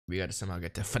We gotta somehow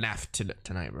get to FNAF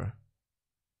tonight, bro.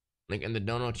 Like in the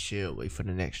dono, chill. Wait for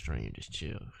the next stream. Just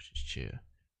chill. Just chill.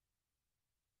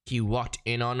 He walked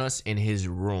in on us in his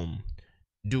room.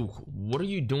 Duke, what are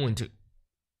you doing to...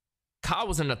 Kai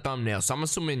was in the thumbnail, so I'm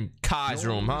assuming Kai's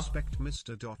room, huh? Respect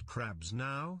Mr. Krabs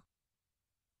now.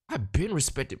 I've been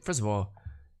respected. First of all,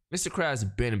 Mr. Krabs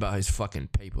been about his fucking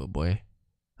paper, boy.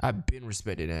 I've been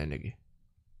respected that nigga.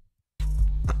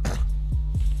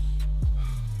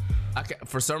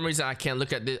 For some reason, I can't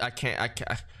look at this. I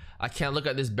can't look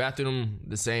at this bathroom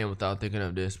the same without thinking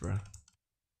of this, bro.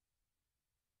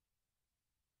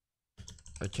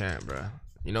 I can't, bro.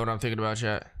 You know what I'm thinking about,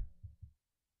 chat?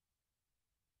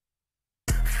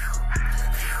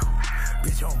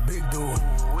 Bitch, I'm big dude.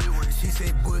 She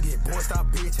said, boogie, boy, stop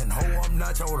bitching. Ho, I'm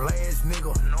not your last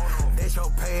nigga. No. That's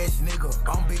your past nigga.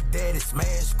 I'm Big Daddy,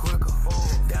 smash quicker.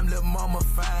 Damn little mama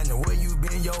fine. Where you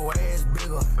been, your ass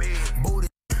bigger. Booty.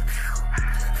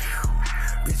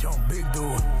 Bitch, I'm big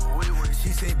dude. She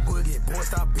said, boogie, boy,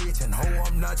 stop bitching. Ho,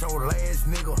 I'm not your last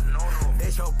nigga. No.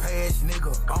 That's your past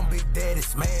nigga. I'm Big Daddy,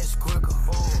 smash quicker.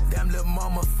 Damn little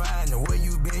mama fine. Where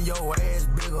you been, your ass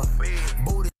bigger.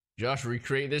 Booty. Josh,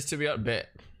 recreate this to be up. Bet.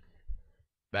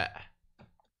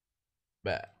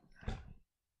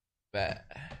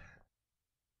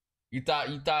 You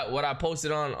thought what I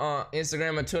posted on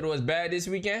Instagram and Twitter was bad this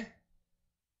weekend?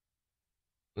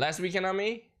 Last weekend, I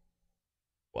mean?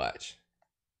 Watch.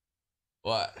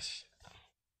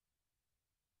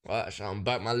 I'm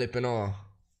back my lip and all.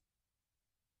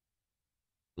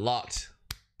 Locked.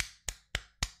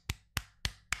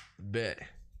 Bet.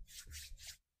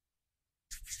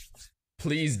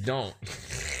 Please don't.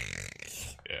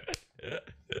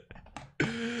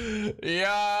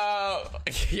 Y'all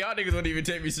niggas wouldn't even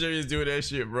take me serious doing that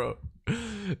shit, bro.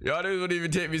 Y'all niggas wouldn't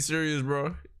even take me serious,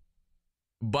 bro.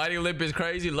 Biting lip is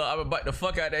crazy. Look, I'm gonna bite the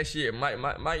fuck out of that shit.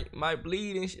 Might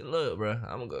bleed and shit. Look, bro,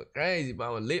 I'm gonna go crazy, but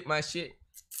I'm gonna lip my shit.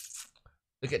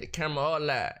 Look at the camera all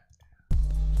that.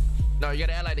 No, you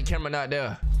gotta act like the camera not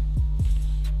there.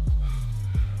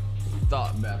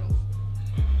 Thought battle.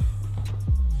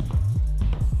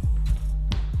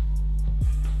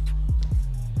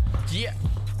 Yeah.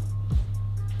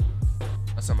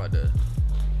 That's talking about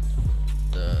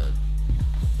the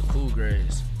cool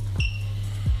grades.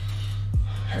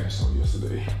 Had some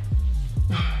yesterday.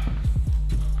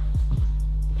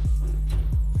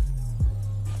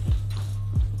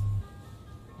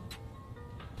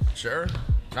 Sure.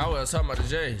 Now we're talking about the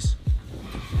J's.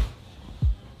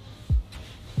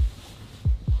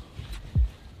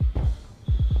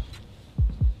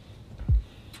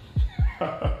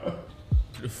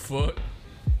 The fuck?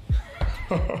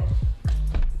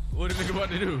 What is nigga about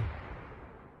to do?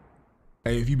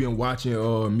 Hey, if you've been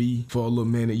watching me for a little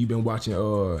minute, you've been watching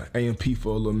AMP for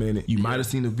a little minute, you might have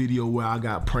seen a video where I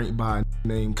got pranked by a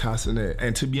named Cenat.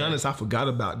 And to be honest, I forgot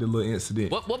about the little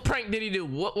incident. What prank did he do?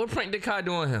 What prank did Kai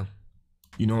do on him?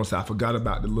 You know what I'm saying? I forgot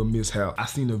about the little mishap. I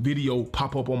seen a video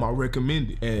pop up on my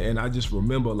recommended, and I just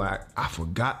remember, like, I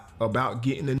forgot about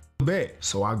getting the back.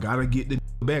 So I gotta get the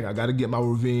back. I gotta get my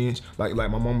revenge. Like my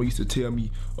mama used to tell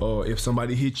me, if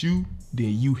somebody hit you,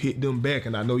 then you hit them back.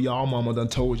 And I know y'all mama done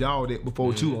told y'all that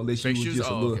before too, unless you was just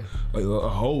a little a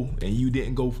hoe and you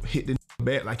didn't go hit the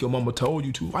back like your mama told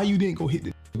you to. Why you didn't go hit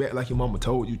the back like your mama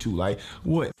told you to? Like,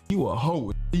 what? You a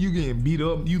hoe. You getting beat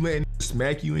up, you letting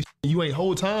smack you and shit. You ain't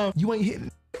whole time, you ain't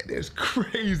hitting. That's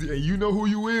crazy. And you know who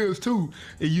you is too.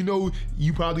 And you know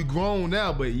you probably grown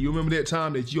now, but you remember that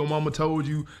time that your mama told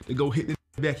you to go hit the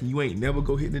back and you ain't never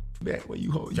go hit the back when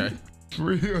you hold you.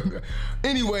 Real.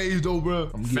 Anyways though, bro,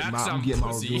 I'm getting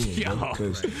my revenge, bro,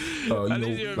 because you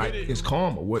know, like, it's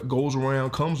karma. What goes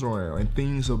around comes around, and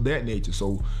things of that nature.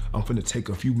 So I'm finna take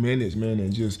a few minutes, man,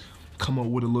 and just come up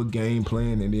with a little game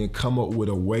plan, and then come up with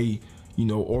a way, you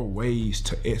know, or ways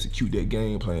to execute that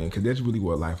game plan, because that's really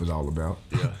what life is all about.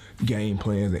 Yeah. Game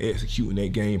plans and executing that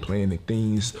game plan and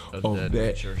things of that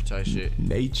nature type shit.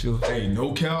 Nature. Hey,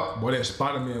 no cap, boy, that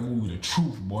Spider-Man movie, the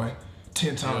truth, boy.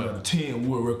 10 times out of 10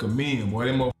 would recommend, boy.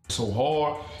 That motherfucker so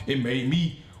hard, it made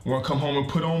me want to come home and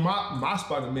put on my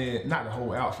Spider-Man, not the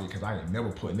whole outfit, because I ain't never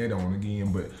putting that on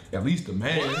again, but at least the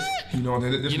mask. What? You know,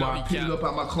 that's why I picked it up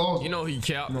out my closet. You know he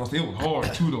capped. You know, it was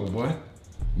hard too though, boy.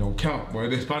 No count, boy.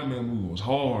 That Spider-Man movie was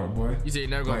hard, boy. You say you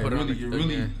never gonna put it on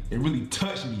it really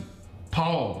touched me.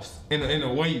 Pause in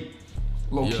a way,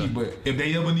 low key. But if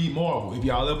they ever need Marvel, if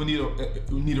y'all ever need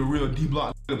a real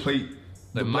D-Block to play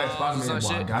the Black Spider-Man, boy,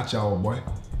 I got y'all, boy.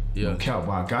 Yeah. No count,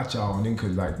 boy, I got y'all. And then,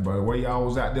 cause like, by the way y'all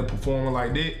was out there performing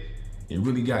like that, it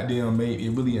really got them made. It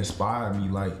really inspired me,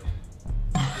 like.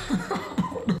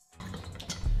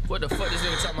 What the fuck this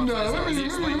nigga talking about? He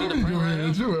explained me the plan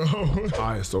right now?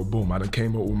 Alright, so boom, I done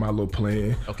came up with my little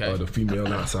plan. Okay. The female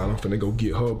outside, I'm finna go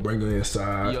get her, bring her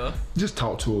inside. Yeah. Just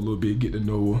talk to her a little bit, get to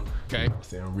know her. Okay.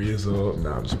 Saying Riz up.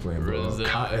 Nah, I'm just playing. Riz But up,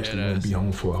 Kyle actually yeah, gonna be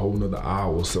home for a whole nother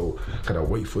hour, so gotta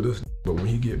wait for this. But when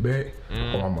he get back,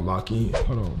 I'ma lock in.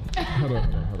 Hold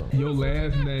on. Your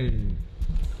last name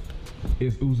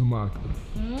is Uzumaki.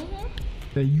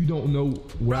 And you don't know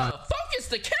where I Focus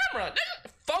the camera,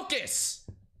 nigga. Focus.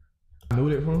 know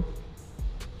that from?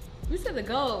 You said the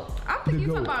goat. I'm thinking you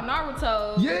talking about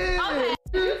Naruto. Yeah. Okay.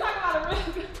 You talking about a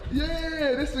real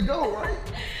Yeah, that's the goal, right?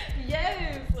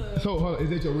 Yes. So, hold on, is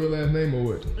that your real last name or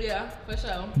what? Yeah, for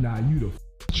sure. Nah, you the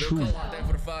truth. Thank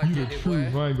for the five, You the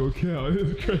truth. I ain't gonna count.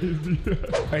 It's crazy.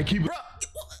 Hey, keep it. Bro,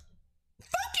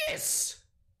 focus.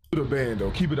 The band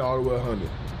though, keep it all the way 100.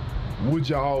 Would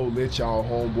y'all let y'all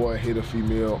homeboy hit a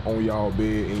female on y'all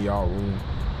bed in y'all room?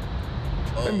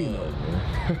 Let me know,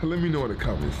 man. Let me know in the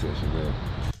comment section, man.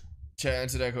 Chat,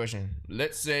 answer that question.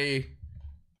 Let's say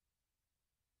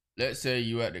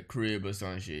you at the crib or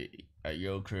some shit. At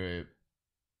your crib.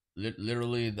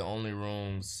 Literally the only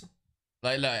rooms.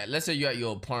 Like, let's say you at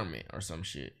your apartment or some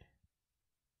shit.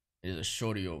 There's a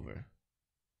shorty over.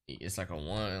 It's like a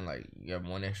one, like you have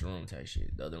one extra room type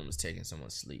shit. The other room is taking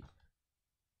someone's sleep.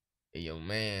 And your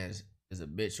man is a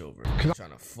bitch over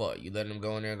trying to fuck. You letting him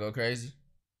go in there and go crazy?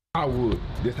 I would.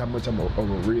 That's how much I'm a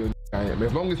real I am.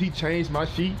 As long as he changed my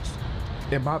sheets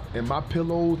and my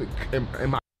pillows and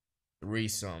my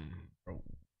Threesome, bro.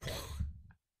 I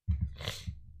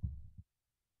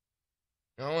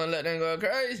don't wanna let them go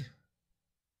crazy.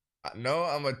 I know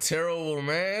I'm a terrible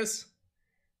man.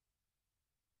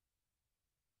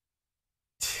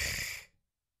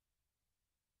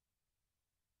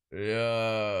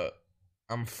 Yeah,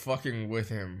 I'm fucking with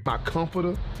him. my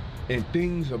comforter and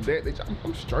things of that nature,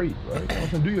 I'm straight, right? I'm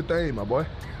gonna do your thing, my boy.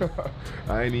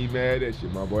 I ain't even mad at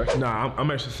shit, my boy. Nah, I'm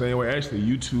actually the same way. Actually,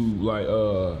 YouTube like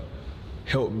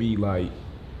helped me like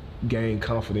gain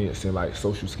confidence and like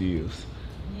social skills.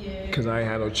 Yeah. Cause I ain't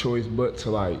had no choice but to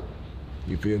like,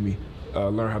 you feel me,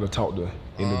 learn how to talk to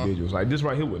individuals. Like this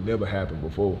right here would never happen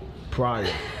before,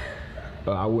 prior.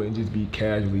 I wouldn't just be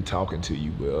casually talking to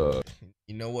you, but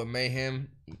You know what made him?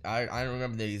 I don't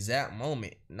remember the exact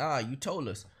moment. Nah, you told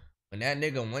us. When that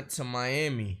nigga went to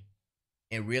Miami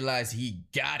and realized he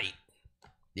got it,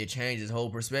 it changed his whole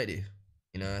perspective.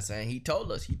 You know what I'm saying? He told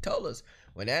us.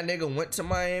 When that nigga went to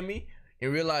Miami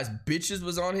and realized bitches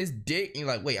was on his dick, and you're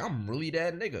like, wait, I'm really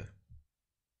that nigga.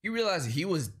 You realized he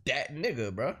was that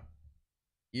nigga, bro.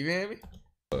 You feel me?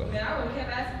 Man, I would have kept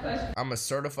asking questions. I'm a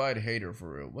certified hater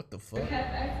for real. What the fuck? I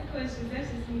kept asking questions. That's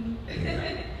just me.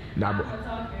 nah, I'm a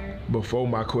talker. before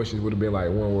my questions would have been like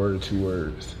 1 word or 2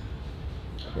 words.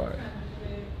 Like,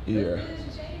 yeah. But it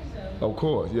should change though. Of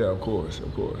course, yeah, of course. Yeah,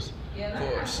 Of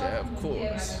course, yeah, of course.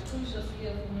 Yeah, like a crucial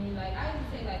skill for me. Like I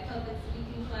used to take like public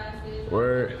speaking classes.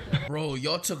 Word. Bro,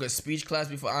 y'all took a speech class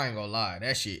before? I ain't gonna lie.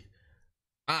 That shit.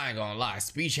 I ain't gonna lie.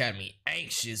 Speech had me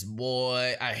anxious,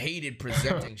 boy. I hated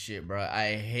presenting shit, bro.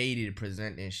 I hated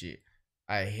presenting shit.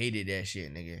 I hated that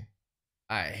shit, nigga.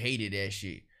 I hated that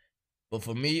shit. But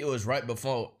for me, it was right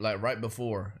before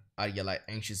I get like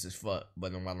anxious as fuck.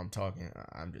 But then while I'm talking,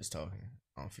 I'm just talking.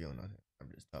 I don't feel nothing. I'm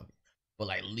just talking. But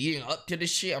like leading up to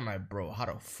this shit, I'm like, bro, how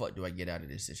the fuck do I get out of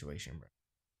this situation, bro?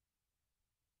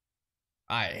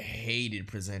 I hated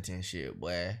presenting shit,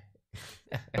 boy.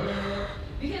 Because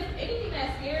anything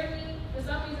that scared me, for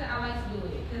some reason I like to do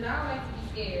it. Because I don't like to be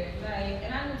scared. Like,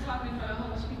 and I knew talking in front of a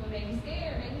whole bunch of people made me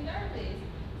scared, made me nervous.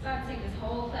 So I had to take this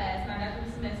whole class, not after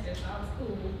the semester, so I was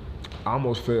cool. I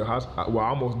almost failed I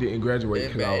almost didn't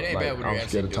graduate because I was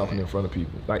scared of talking in front of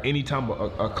people. Like anytime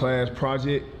a class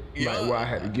project, like where I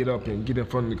had to get up and get in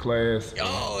front of the class,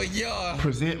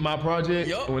 present my project,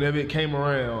 whenever it came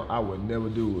around, I would never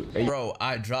do it. Bro,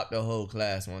 I dropped the whole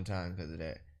class one time because of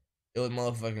that. It was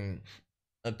motherfucking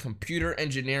a computer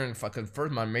engineering. Cause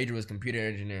first my major was computer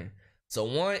engineering. So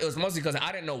one, it was mostly because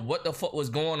I didn't know what the fuck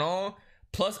was going on.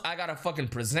 Plus, I gotta fucking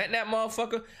present that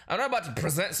motherfucker. I'm not about to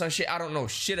present some shit I don't know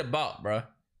shit about, bro.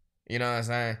 You know what I'm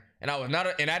saying? And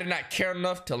I did not care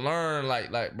enough to learn.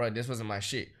 Like, bro, this wasn't my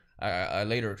shit. I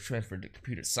later transferred to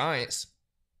computer science,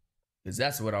 cause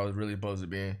that's what I was really supposed to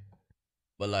be in.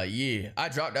 But like, yeah, I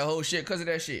dropped that whole shit cause of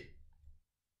that shit.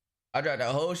 I dropped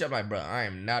that whole shit. I'm like, bro, I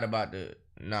am not about to.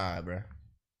 Nah, bro.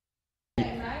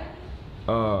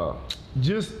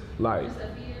 Just like,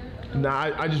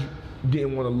 nah, I just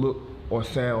didn't want to look or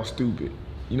sound stupid.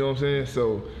 You know what I'm saying?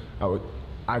 So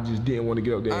I just didn't want to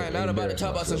get up there. I ain't not about to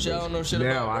talk about some shit I don't know shit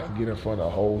now about. Now I can get in front of a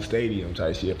whole stadium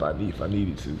type shit if I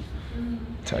needed to.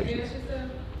 Type shit.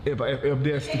 If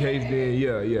that's the case, then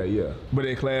yeah. But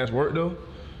in class work though,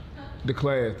 the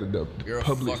class, the You're a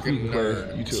public fucking speaking class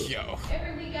nerd. you took. Yo.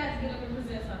 Every week I had to get up and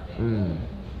present something.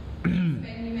 It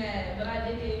made me mad, but I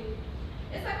did it.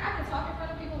 It's like I can talk in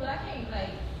front of people, but I can't, like,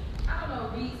 I don't know,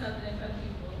 read something in front of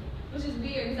people, which is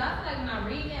weird. Because I feel like when I'm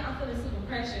reading it, I'm feeling super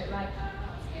pressured. Like, I'm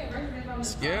scared versus if I'm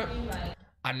just talking, like.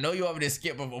 I know you want me to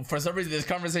skip, but for some reason this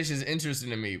conversation is interesting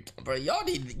to me. But y'all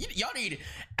need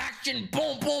action,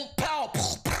 boom, boom, pow,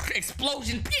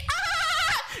 explosion,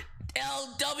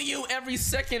 LW every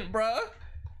second, bruh.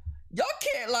 Y'all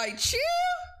can't like chill.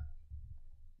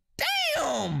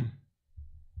 Damn.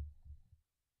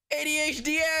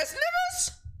 ADHD ass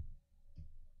niggas.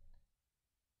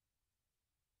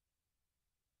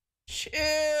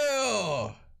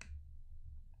 Chill.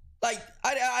 Like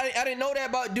I didn't know that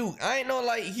about Duke. I didn't know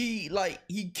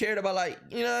he cared about, like,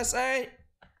 you know what I'm saying?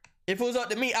 If it was up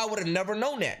to me, I would have never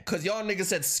known that. Cause y'all niggas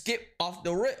said skip off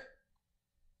the rip.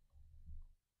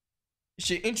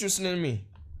 Shit interesting to me.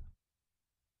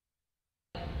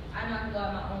 I know I can go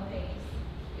at my own pace.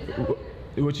 Is that weird?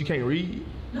 What, you can't read?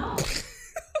 No.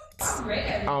 I'm great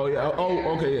at Oh yeah.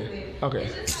 Oh okay. Yeah. Okay.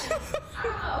 It's just like, I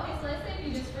don't know. Okay, so let's say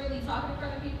you just freely talking in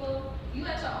front of people. You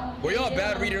at your own. Were y'all a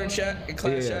bad reader in chat? In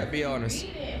class chat? Be honest.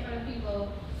 Read it in front of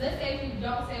people. Let's say if you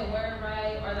don't say a word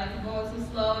right, or like you're going too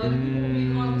slow, then people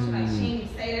read along with you like, she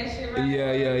didn't say that shit right.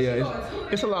 Yeah.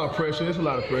 It's a lot of pressure. It's a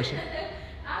lot of pressure.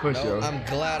 For sure. I'm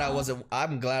glad I wasn't,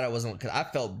 because I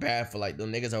felt bad for like the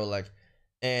niggas that were like,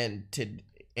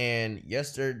 and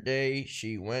yesterday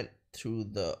she went to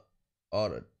the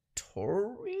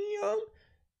auditorium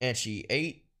and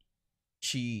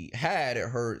she had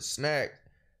her snack.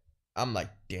 I'm like,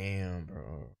 damn,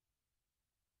 bro.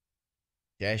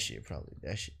 That shit,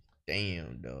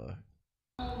 damn, dog.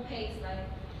 Own pace, like,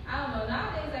 I don't know.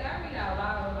 Nowadays, like, I read out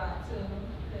loud a lot too,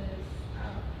 because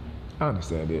I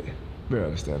understand it. Very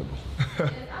understandable. I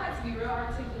like to be real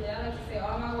articulate. I like to say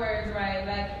all my words right.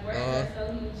 Like, words are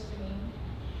so huge to me.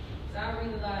 So I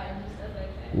read a lot and do stuff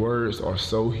like that. Words are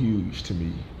so huge to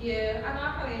me. Yeah, I know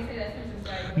I probably didn't say that sentence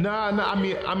right. Nah.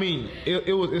 I mean,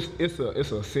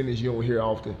 it's a sentence you don't hear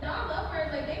often. No, I love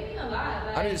words. Like, they mean a lot.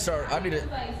 Like, I need to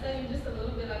just, like, study just a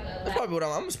little bit, like a. That's probably what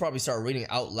I'm just probably start reading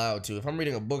out loud too. If I'm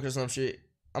reading a book or some shit,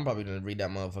 I'm probably gonna read that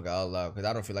motherfucker out loud because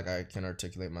I don't feel like I can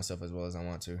articulate myself as well as I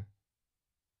want to.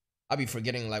 I be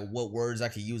forgetting like what words I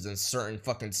could use in certain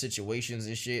fucking situations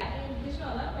and shit. Because, you know,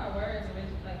 a lot of our words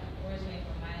originate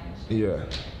from mine and shit. Yeah.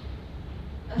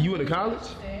 You in college?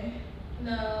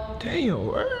 No. Damn,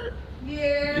 word.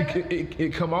 Yeah.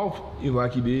 It come off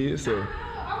like you did, so.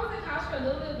 I was in college for a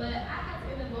little bit, but I had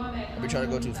to end up going back. We try to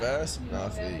go too fast? Nah, I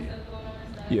feel you.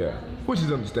 Yeah, which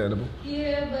is understandable.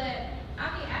 Yeah, but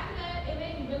I mean, after that, it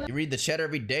made me really. You read the chat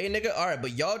every day, nigga? Alright,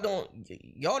 but y'all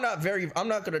not very, I'm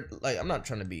not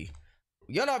trying to be.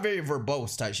 Y'all not very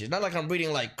verbose type shit. Not like I'm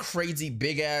reading like crazy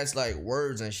big ass like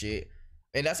words and shit.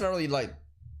 And that's not really like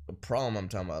the problem I'm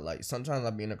talking about. Like sometimes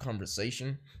I'll be in a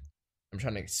conversation, I'm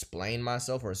trying to explain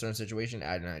myself or a certain situation,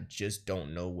 and I just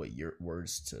don't know what your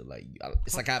words to like.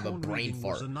 It's like I have a brain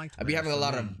fart. I be having a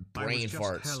lot of brain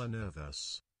farts. Hella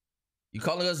nervous. You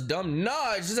calling us dumb?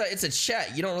 No, it's just like, it's a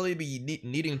chat. You don't really be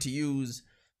needing to use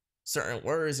certain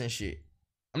words and shit.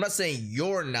 I'm not saying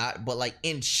you're not, but like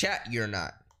in chat you're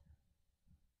not.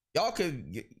 Y'all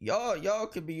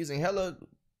could be using hella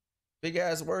big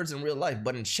ass words in real life,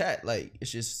 but in chat, like,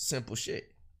 it's just simple shit.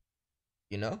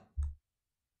 You know?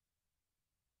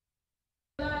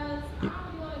 I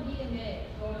don't want to be in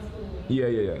that going to school. Yeah.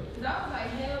 Because I was like,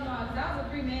 hell no, because I was a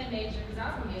pre-med major, because I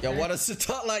was going to get Y'all want us to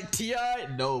talk like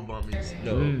T.I.? No, mommies.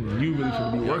 No. You really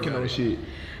should be working on shit. Then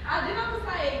I was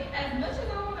like, as much as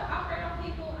I want to operate on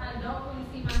people, I don't really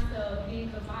see myself being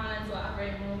confined to an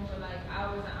operating room for like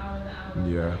hours and hours and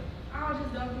hours. Yeah. I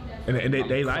just don't think that's. And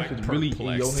they life is really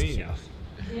in your hands.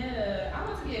 Yeah, I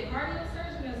want to be a cardio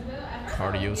surgeon as well.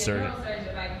 Cardio surgeon.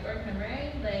 Neurosurgeon, like working the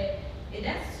brain, but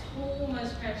that's too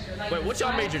much pressure. Like, wait, what's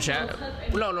y'all major, chat?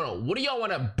 No. What do y'all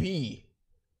want to be?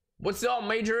 What's y'all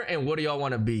major and what do y'all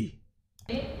want to be?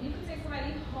 You can take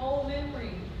somebody's whole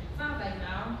memory. So I was like,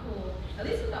 nah, I'm cool. At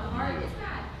least with the heart,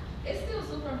 it's still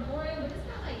super important, but it's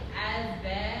not like as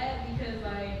bad because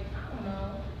like, I don't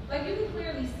know. Like you can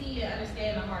clearly see and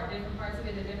understand the heart, different parts of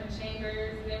it, the different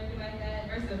chambers and everything like that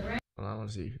versus the brain. Well, I want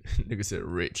to see. Nigga said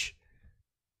rich.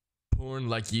 Porn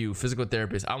like you, physical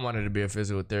therapist. I wanted to be a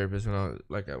physical therapist when I was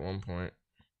like at one point.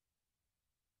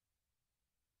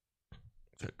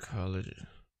 Psychology.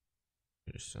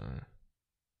 Your son.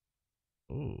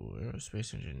 Ooh,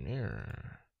 aerospace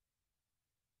engineer.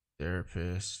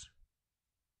 Therapist.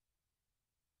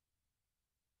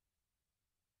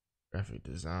 Graphic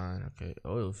design. Okay.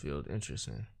 Oil field.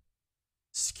 Interesting.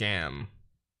 Scam.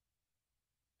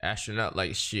 Astronaut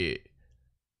like shit.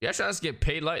 You astronauts get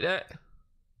paid like that?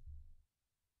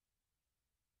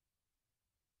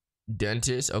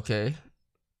 Dentist. Okay.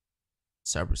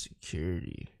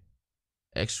 Cybersecurity.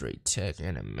 X-ray tech.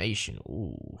 Animation.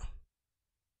 Ooh.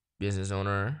 Business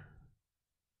owner.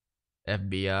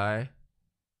 FBI.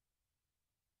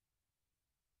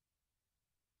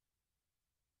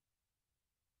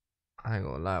 I ain't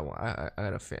gonna lie.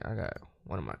 I got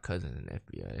one of my cousins in the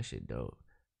FBI. That shit dope.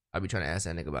 I be trying to ask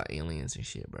that nigga about aliens and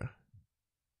shit, bro.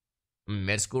 I'm in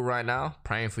med school right now.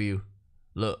 Praying for you.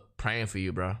 Look, praying for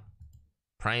you, bro.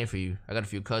 Praying for you. I got a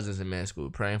few cousins in med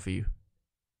school. Praying for you.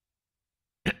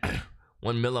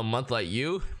 1 mil a month like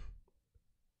you.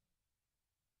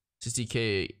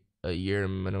 60K a year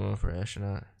minimum for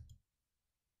astronaut.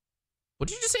 What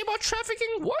did you just say about trafficking?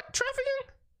 What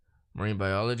trafficking? Marine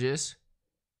biologist.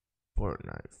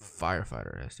 Fortnite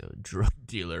firefighter. That's a drug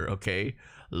dealer. Okay.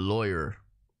 Lawyer.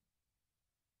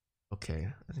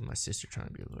 Okay. I think my sister trying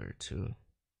to be a lawyer too.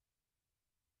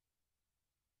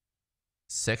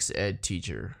 Sex ed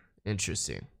teacher.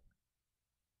 Interesting.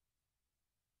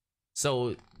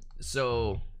 So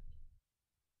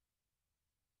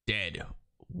dead.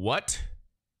 What?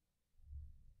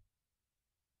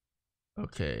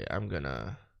 Okay, I'm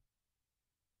gonna.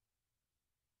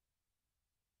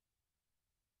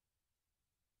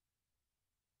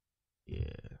 Yeah.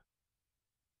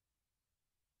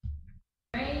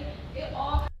 It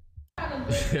all kind of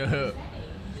looks the same.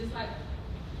 Just like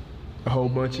A whole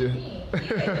bunch of. yeah, just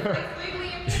like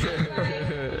squiggly and pink,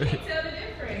 like, you can't tell the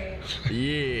difference.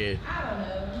 Yeah. I don't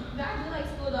know. But I do like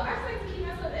school though. I just like to keep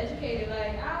myself educated.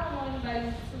 Like I don't want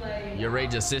anybody to like. Your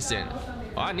rage assistant.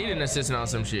 Oh, I need an assistant on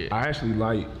some shit. I actually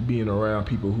like being around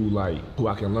people who I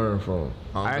can learn from.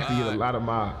 Oh, I actually get a lot of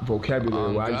my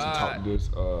vocabulary where I used to talk to this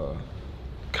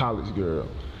college girl,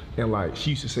 and like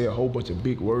she used to say a whole bunch of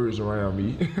big words around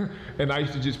me, and I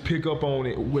used to just pick up on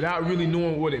it without really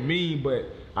knowing what it mean, but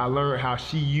I learned how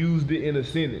she used it in a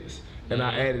sentence, and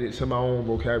I added it to my own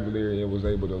vocabulary and was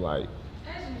able to like.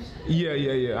 Yeah.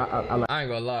 I ain't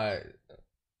gonna lie.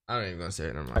 I ain't even gonna say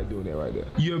it. I'm like doing that right there.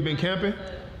 You ever been camping?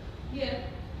 Yeah.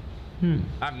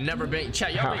 I've never been.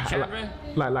 Chat, y'all been camping?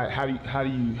 Like how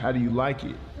do you like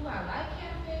it? Do I like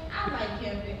camping? I like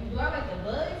camping. Do I like the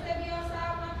bugs that be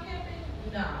outside when I'm camping?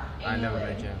 Nah. I never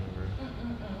been camping,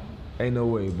 bro. Ain't no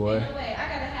way, boy. Ain't no way. I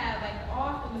gotta have like the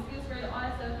off, the mosquito spray, all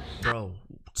that stuff. Bro,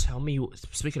 tell me.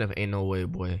 Speaking of ain't no way,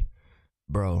 boy.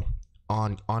 Bro,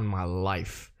 on my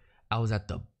life, I was at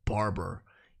the barber.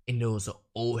 And there was an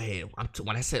old head.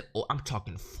 When I said old, I'm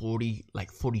talking 40,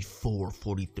 like 44,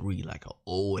 43, like an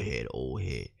old head.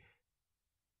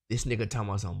 This nigga talking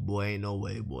about some boy, ain't no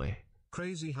way, boy.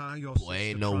 Crazy how your Boy,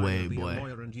 ain't no way, boy. A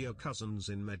lawyer and your cousins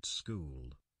in med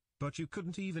school. But you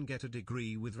couldn't even get a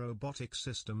degree with robotic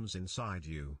systems inside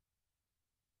you.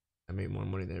 I made more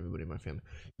money than everybody in my family.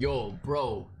 Yo,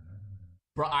 bro.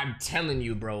 Bro, I'm telling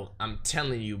you, bro. I'm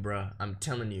telling you.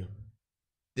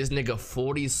 This nigga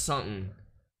 40-something.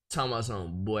 Talking about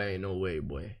some boy, ain't no way,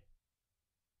 boy.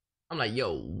 I'm like,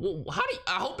 yo, how do you,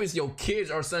 I hope it's your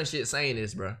kids or some shit saying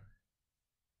this, bro.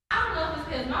 I don't know if it's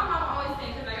because my mama always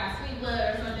saying because I got sweet blood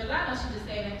or something, but I know she just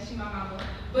saying that because she my mama.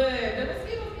 But the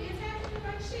mosquitoes be attacking me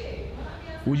like shit.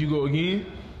 Would you go again?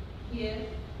 Yeah.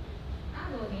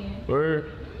 I'll go again.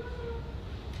 Word.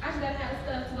 I just gotta have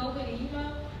stuff to go with it, you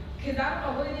know? Because I don't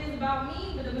know what it is about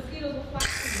me, but the mosquitoes will fly to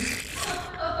me.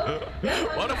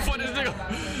 What the fuck is nigga?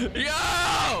 Yo!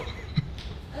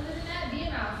 Other than that, being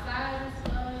outside is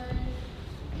fun.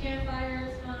 Campfire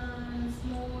is fun.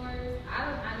 S'mores. I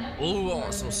never. Ooh, I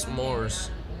want some s'mores.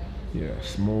 Yeah,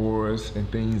 s'mores and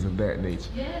things of that nature.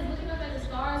 Yes, looking up at the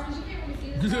stars, because you can't really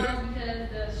see the stars because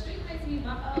the street lights be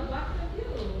blocking the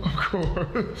view. Of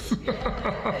course. Bro,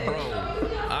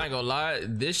 I ain't gonna lie,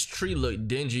 this tree look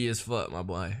dingy as fuck, my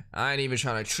boy. I ain't even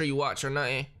trying to tree watch or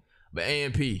nothing, but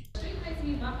AMP.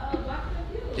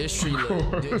 This tree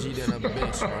look dingy than a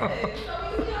bitch, bro. So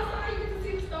when you see outside, you get to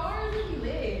see the stars, and you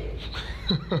lit.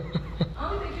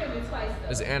 I only been camping twice, though.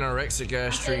 It's an anorexic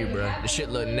ass tree, bro. The shit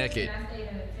look naked. I stayed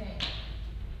in a tent.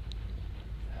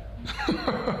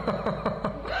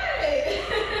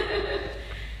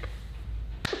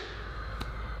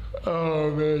 Oh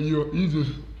man, you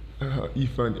just you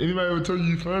funny. Anybody ever told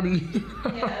you funny?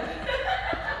 Yeah.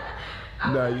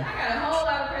 Nah, I got a whole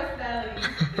lot of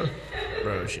personality.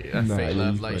 Bro, shit. I fake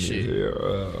laugh like shit.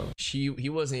 Yeah, He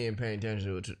wasn't even paying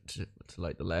attention to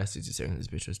like the last 60 seconds this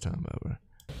bitch was talking about, bro.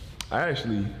 I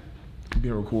actually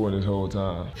been recording this whole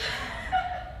time,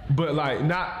 but like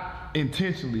not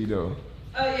intentionally though.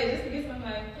 Oh yeah, just to get some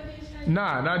like footage.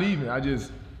 Nah, not even.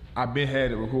 I've been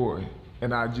had it recording,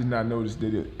 and I just not noticed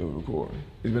that it was recording.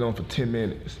 It's been on for 10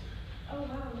 minutes. Oh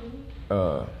wow,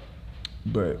 really?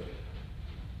 But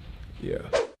yeah.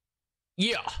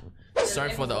 Yeah.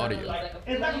 Sorry for the audio.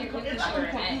 It's not even confused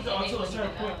until a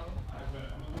certain point.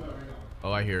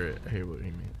 Oh, I hear it. I hear what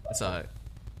he means. It's alright.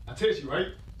 I text you, right?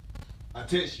 I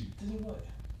text you. This is what?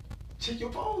 Check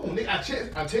your phone,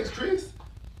 nigga. I text Chris.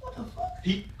 What the fuck?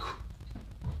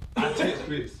 I text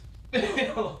Chris.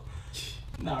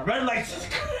 Nah, red lights is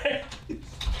crazy.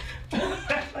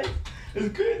 Red lights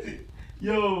is crazy.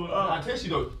 Yo, I text you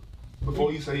though.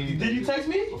 Before you say anything. Did you text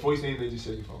me? Before you say anything, just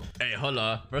check your phone. Hey, hold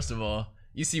on. First of all,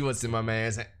 you see what's in my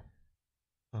man's hand.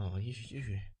 Oh,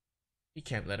 you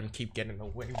can't let him keep getting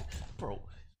away. Bro,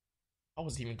 I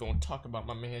wasn't even going to talk about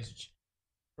my man's.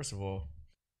 First of all,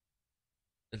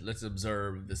 let's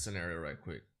observe the scenario right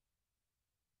quick.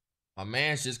 My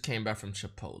man's just came back from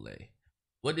Chipotle.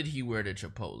 What did he wear to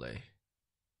Chipotle?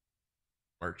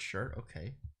 Merch shirt,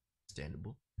 okay.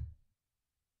 Understandable.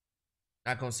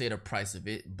 Not gonna say the price of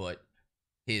it, but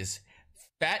his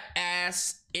fat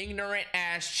ass, ignorant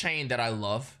ass chain that I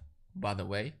love, by the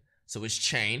way. So his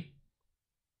chain.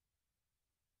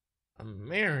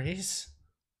 Mary's.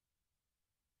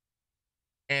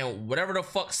 And whatever the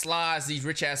fuck slides these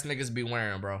rich ass niggas be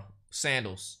wearing, bro.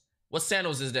 Sandals. What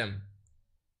sandals is them?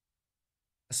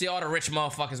 I see all the rich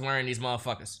motherfuckers wearing these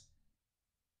motherfuckers.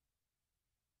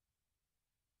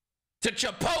 To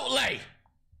Chipotle!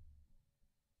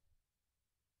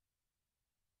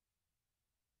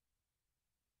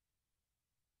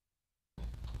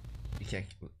 You can't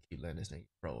keep letting this nigga.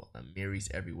 Bro, Mary's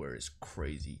everywhere is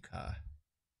crazy, Kai.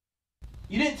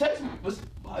 You didn't text me.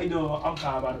 How you doing? I'm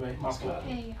Kai, by the way. My fault.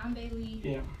 Hey, I'm Bailey.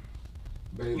 Yeah.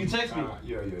 Baby, You text me?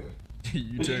 Yeah.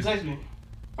 You text me?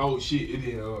 Oh shit, it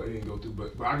didn't go through,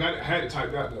 but I got it. I had it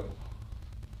typed out though.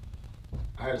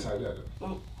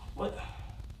 Oh, what?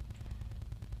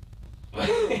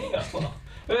 Hey, my fault.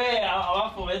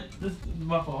 This is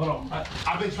my fault. Hold on.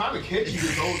 I've been trying to catch you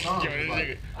this whole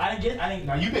time. I didn't.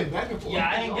 Now you've been back and forth. Yeah,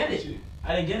 I didn't get it. Shit.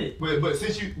 I didn't get it. But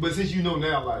since you know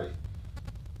now, like.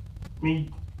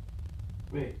 Wait,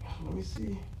 let me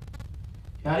see.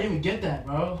 Yeah, I didn't even get that,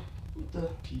 bro. What the?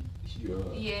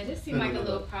 Yeah, this seemed like a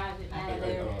little private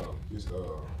matter. Just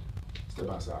step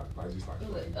outside,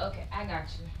 Okay, I got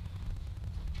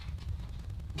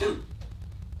you.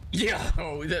 Yeah.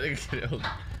 Oh, what's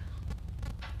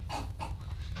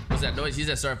that noise? He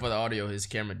said sorry for the audio. His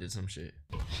camera did some shit.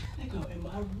 Nigga, in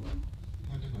my room.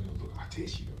 No. Look, I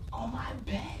text you though. On my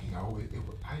bed. No,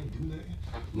 I didn't do nothing.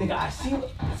 Nigga, I seen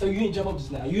it. So you ain't jump up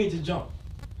just now. You ain't just jump.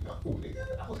 No,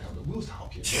 nigga, we was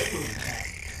talking.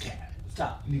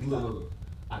 Stop. Nigga, look.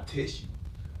 I text you.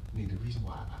 Nigga, the reason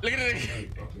why Look at it.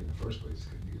 up in the first place is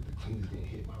because nigga, the cleaners didn't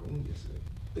hit my room yesterday.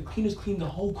 The cleaners cleaned the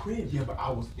whole crib. Yeah, but I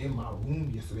was in my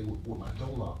room yesterday with my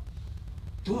door locked.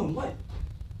 Doing what?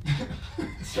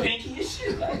 Spanking your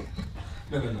shit like.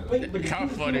 No. Wait, but How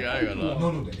funny I got.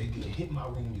 No, they didn't hit my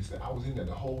room yesterday. I was in there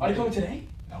the whole Are day. they coming today?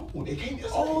 No, they came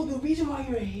yesterday. Oh, the reason why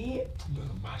you're here. None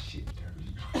of my shit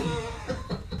dirty.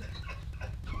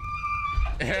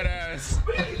 Head ass.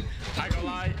 I ain't gonna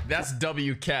lie. That's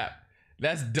W cap.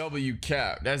 That's W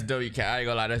cap. I ain't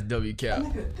gonna lie. That's W cap.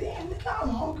 Nigga, damn, nigga, I'm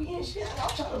hungry and shit. I'm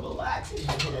trying to relax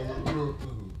and shit. Look.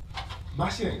 My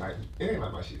shit ain't like, it ain't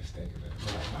like my shit is stinking, man.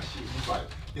 Like, my shit is like,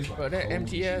 it's like. Bro, that cold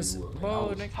MTS, shit,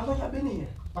 bro, man. How long y'all been in here?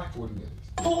 Like 40 minutes.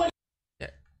 40. Yeah.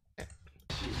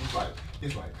 Shit,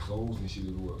 it's like clothes and shit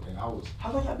as well, man.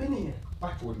 How long y'all been in here?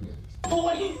 Like 40 minutes.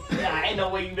 40? Nah, ain't no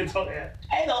way you been talking to her.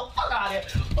 Ain't no fuck out of here.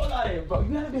 Fuck out of here, bro.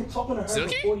 You haven't been talking to her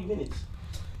Silky? for 40 minutes.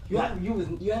 You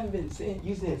haven't been saying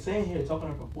here talking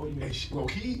to her for 40 And minutes. she,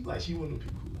 low-key, like, she one of the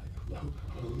people who like,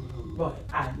 Bro,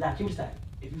 nah, give me that.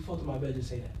 If you fucked with my bed, just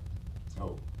say that.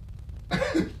 oh.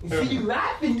 You see, you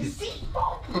laughing, you see,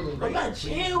 bro. You gotta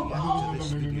chill, bro.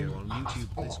 This video on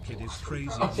YouTube, this kid is crazy.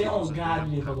 Say, oh God,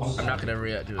 you didn't fuck with I'm my not gonna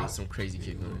react to some crazy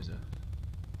kick noise.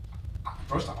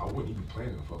 First off, I wasn't even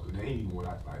planning to fuck her. That ain't even what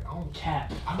I don't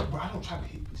Cap. I don't try to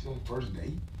hit bitches on the first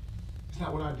date. It's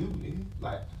not what I do, nigga.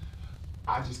 Like,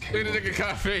 I just can't. Look at the nigga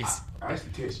kind of face. I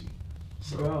actually text you.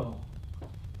 So, Bro,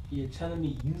 you're telling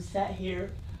me you sat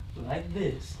here like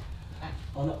this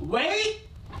on a wait?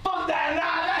 Fuck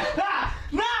that!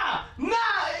 Nah!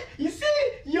 You see?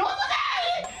 You look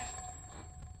at it!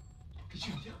 cause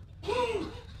you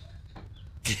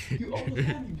You almost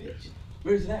had me, bitch.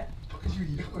 Where's that? Cause you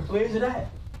young. Where's it at?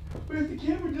 Where's the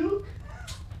camera, dude?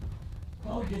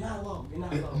 Oh, you're not low. You're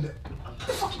not low.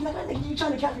 Fuck you, nigga. You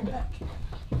trying to cap me back?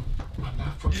 I'm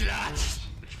not fucking.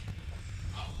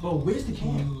 Bro, where's the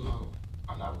camera?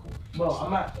 I'm not recording. Bro,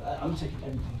 I'm taking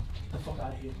everything. Get the fuck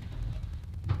out of here.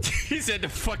 He said the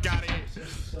fuck out of here.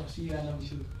 So she got number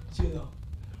 2. She know.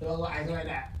 Don't act like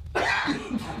that.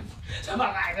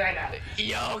 Somebody act like that.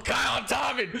 Yo, Kyle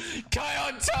Tommen.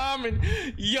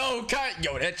 Yo,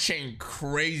 that chain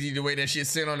crazy the way that shit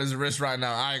sitting on his wrist right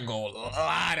now. I ain't gonna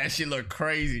lie, that shit look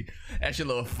crazy. That shit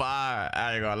look fire.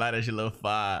 I ain't gonna lie, that shit look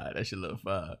fire. You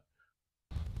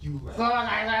somebody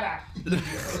act like that.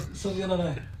 So you know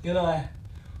that.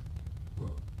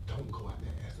 Bro, don't go out there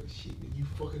and ask her shit, nigga. You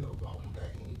fucking up the whole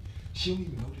thing. She don't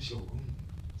even know this your room.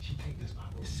 She think this my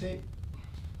room.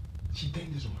 She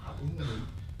think this my room.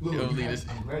 Look, I'm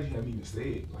glad you haven't even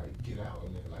said, like, get out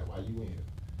and then, like, why you in here?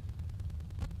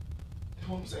 That's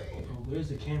what I'm saying. Bro, where's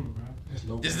the camera, bro? There's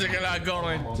no This nigga not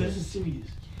going. So this is serious.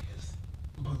 Yes.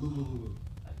 But look.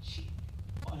 Shit.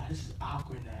 Oh, now this is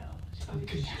awkward now.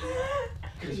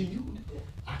 Cause you,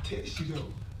 I text you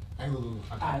though. Hey, look.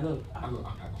 Alright, look. I'm not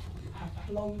gonna fool you. How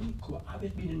long we cool? I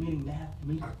better be in the meeting now.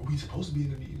 We supposed to be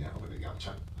in the meeting now, but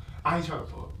I ain't trying to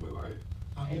fuck, but like,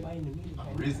 Everybody in the meeting.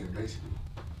 I'm risen basically.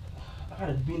 I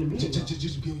gotta be in the meeting.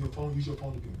 Just be on your phone. Use your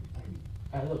phone to be on me.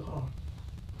 Alright, look, hold on.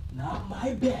 Not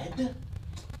my bed.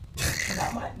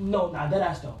 Not that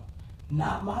ass though.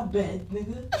 Not my bed,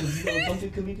 nigga. Cause you know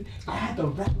something could be. I had the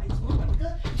red lights on, my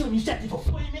nigga. You told me you sat there for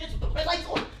 40 minutes with the red lights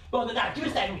on. Bro, nah, give me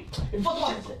that to me. And fuck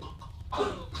my bed.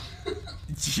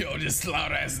 Yo, this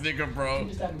loud ass nigga, bro. Give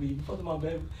me that to me. Fuck my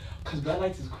bed. Cause red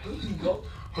lights is crazy, bro.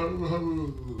 I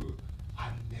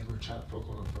never tried to fuck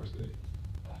on the first day.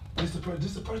 This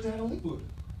the first day I don't live with her.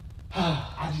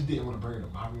 I just didn't want to bring her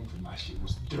to my room because my shit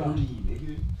was dirty,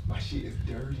 nigga. My shit is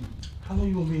dirty. How long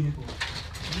you gonna be in here for?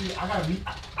 I'm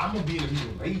gonna be in the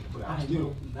meeting late, but I'm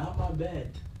still. Not my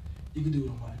bed. You can do it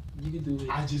on mine. You can do it.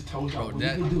 I just told y'all. Bro,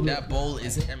 that bowl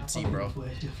is empty, bro.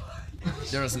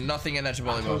 There is nothing in that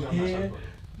Chipotle bowl. Here,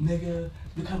 nigga,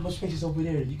 look how much space is over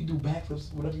there. You can do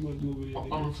backflips, whatever you want to do over there.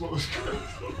 Nigga. On the floor.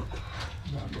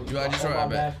 You gotta just try it,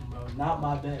 man. Not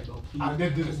my bed, bro.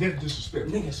 That's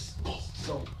disrespectful. Niggas,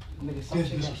 so, nigga,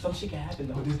 some shit can happen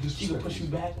though. She can push you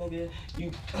back, nigga.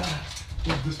 You. That's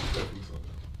disrespectful.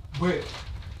 But.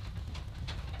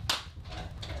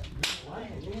 Why,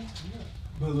 nigga?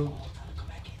 But look. Come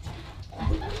back in.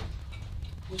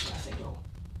 What should I say though?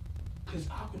 Cause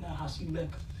I would know how she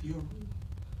left your room.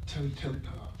 Tell it.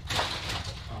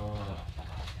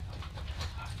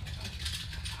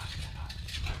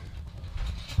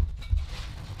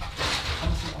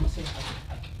 I'm gonna say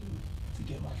I came to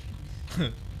get my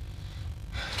keys.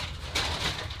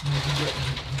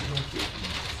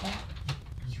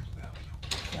 You left.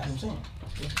 Yeah, I'm saying.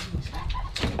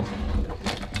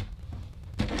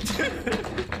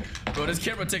 Bro, this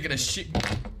camera taking a shit.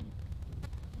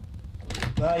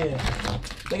 Oh yeah.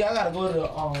 Nigga, I gotta go to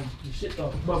the shit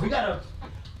though. But we gotta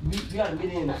meet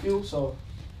in the field, so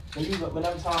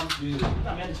whenever time it's not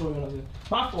mandatory or nothing.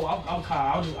 My fault, I'm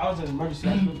Kyle. I was in an emergency. I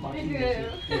left my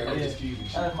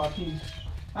keys. I left my keys.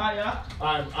 Alright, y'all.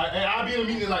 Alright, I'll be in a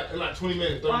meeting in like 20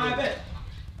 minutes. 30 Alright, minutes.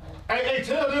 bet. Hey,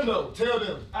 tell them though. Tell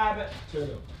them. Alright, bet. Tell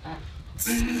them.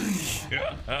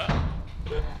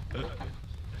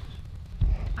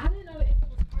 I didn't know if it was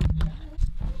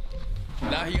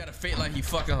part Now he gotta fake like he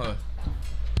fucking her.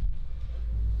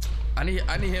 I need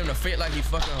him to fake like he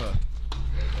fucking her.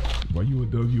 Why you a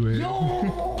WS? Yo!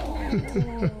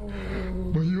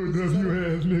 Why you a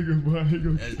WS nigga? Boy, he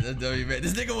gonna... That's W, man.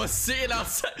 This nigga was sitting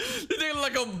outside. This nigga look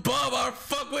like a bum. I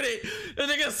fuck with it. This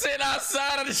nigga sitting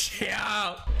outside of the shit.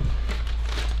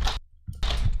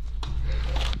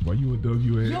 Why you a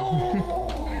WS? Yo!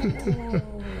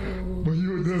 Why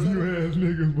you a WS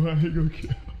nigga? Boy, he gonna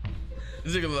kill.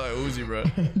 This nigga look like Uzi, bro.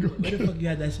 Where the fuck you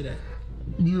had that shit at?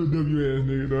 You a WS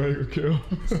nigga, though. I ain't gonna kill.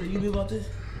 So you knew about this?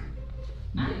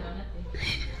 I didn't know nothing.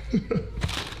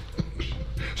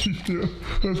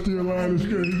 Her still lying is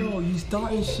crazy. Bro, you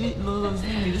starting shit,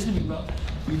 listen to me, bro.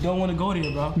 You don't want to go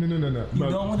there, bro. No. You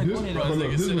don't want to go there, bro.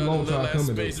 though. This is a long time coming,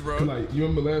 space, though. bro. Like, you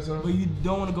remember last time? But you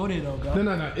don't want to go there, though, bro.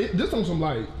 No. This on some,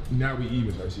 like, now we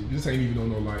even type shit. This ain't even on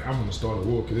no, like, I want to start a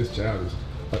war, because it's childish.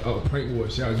 Like, a prank war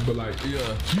is childish, but, like,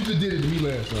 Yeah. you just did it to me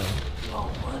last time.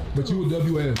 Oh, what? But you a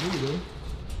WS nigga, though.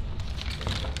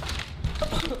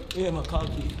 Yeah, my car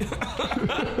key.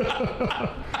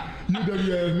 You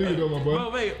WS nigga though, my boy. Bro,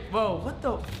 wait, bro, what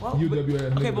the fuck? You WS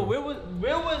nigga. Okay, but where was?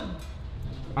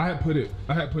 I had put it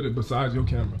beside your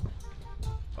camera.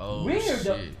 Oh, Where shit.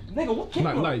 the nigga? What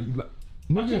camera? Like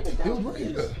nigga, it was right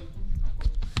here.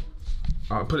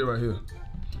 I'll put it right here.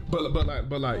 But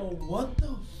like. Bro, what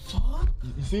the fuck?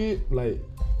 You see it? Like.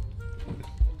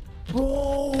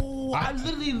 Bro, I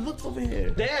literally looked over here.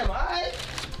 Damn, alright.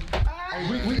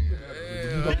 We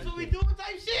That's what we doing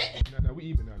type shit. No, we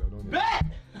even now though, don't we? Bet.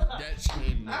 That shit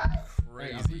Hey, I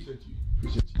crazy. appreciate you.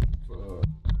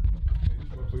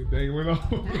 thing went off.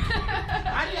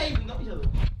 How do y'all even know each other?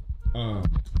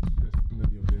 That's none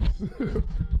of your business.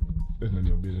 That's none of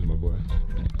your business, my boy.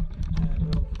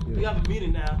 We have a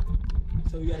meeting now,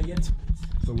 so we gotta get to it.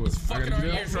 So what? Fucking our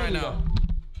ears right now.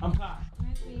 I'm Kai.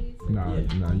 Nah,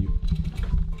 you.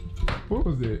 What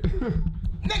was that?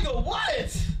 Nigga,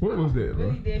 what? What was that, bro?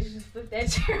 Really did just flip that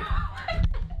chair.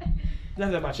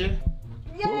 That's at my chair.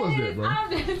 Yes, What was that, bro?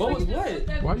 What was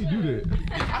what? Why you do that?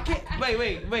 I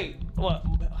can't. Wait. What?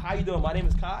 How you doing? My name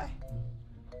is Kai.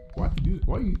 Why you do that?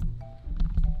 Why you?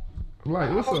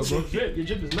 Like, what's up, bro? Your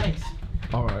drip is nice.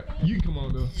 All right, you can come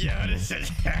on though. Yeah, this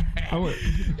is. I went.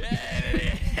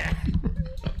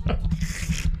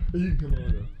 You can come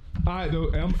on though. All right,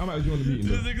 though. I'm out join the meeting.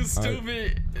 This though. nigga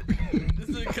stupid. This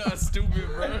nigga kinda stupid,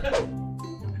 bro.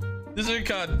 This nigga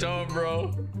kinda dumb,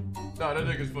 bro. Nah, that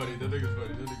nigga's funny. That nigga's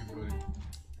funny. That nigga's funny.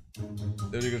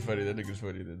 That nigga's funny. That nigga's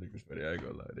funny. That nigga's funny. I ain't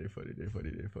gonna lie. They funny. They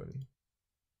funny. They funny.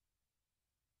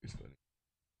 It's funny.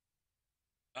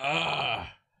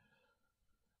 Ah.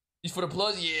 He's for the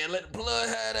plus? Yeah, let the plug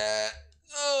have that.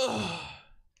 Oh.